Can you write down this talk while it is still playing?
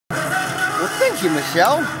Well, thank you,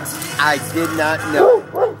 Michelle. I did not know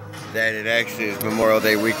that it actually is Memorial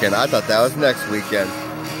Day weekend. I thought that was next weekend.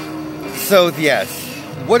 So, yes,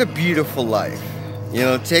 what a beautiful life. You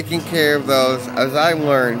know, taking care of those, as I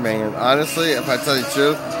learned, man, honestly, if I tell you the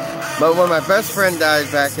truth, but when my best friend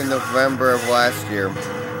died back in November of last year,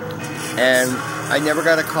 and I never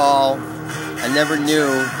got a call, I never knew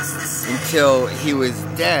until he was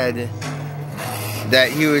dead that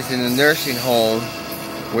he was in a nursing home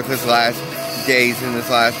with his last days and his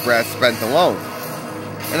last breath spent alone.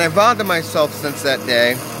 And I vowed to myself since that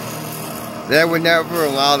day that I would never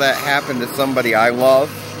allow that happen to somebody I love,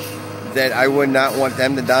 that I would not want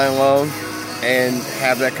them to die alone and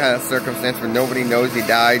have that kind of circumstance where nobody knows he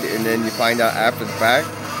died and then you find out after the fact.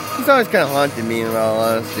 It's always kind of haunted me, in all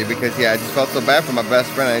honesty, because yeah, I just felt so bad for my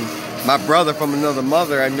best friend. My brother from another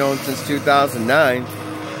mother I've known since 2009,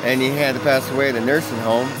 and he had to pass away at a nursing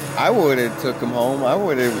home. I would have took him home. I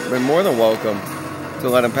would have been more than welcome to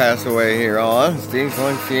let him pass away here, all honesty, as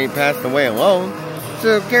long as she ain't passed away alone.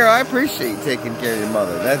 So, Carol, I appreciate you taking care of your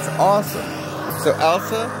mother. That's awesome. So,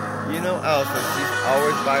 Elsa, you know Elsa, she's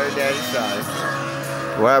always by her daddy's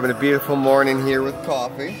side. We're having a beautiful morning here with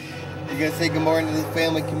coffee. You gonna say good morning to the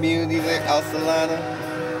family community there, Elsa Lana?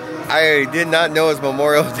 I did not know it was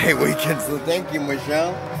Memorial Day weekend, so thank you,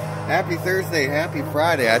 Michelle. Happy Thursday, happy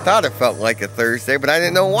Friday. I thought it felt like a Thursday, but I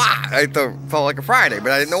didn't know why. I thought it felt like a Friday,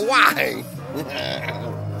 but I didn't know why.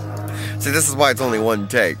 See, this is why it's only one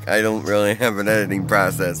take. I don't really have an editing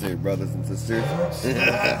process here, brothers and sisters.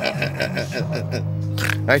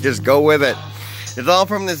 I just go with it. It's all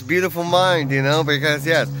from this beautiful mind, you know, because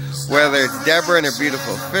yes, whether it's Deborah and her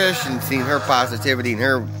beautiful fish and seeing her positivity and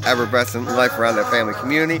her ever-present life around that family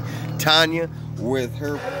community, Tanya with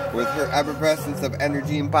her ever-presence of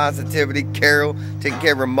energy and positivity, Carol taking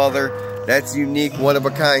care of her mother, that's unique,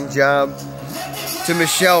 one-of-a-kind job, to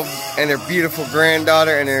Michelle and her beautiful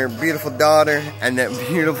granddaughter and her beautiful daughter and that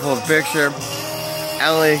beautiful picture.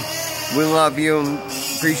 Ellie, we love you and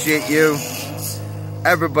appreciate you.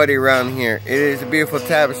 Everybody around here, it is a beautiful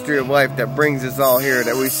tapestry of life that brings us all here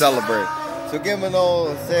that we celebrate. So give them an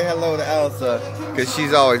old say hello to Elsa, because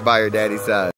she's always by her daddy's side.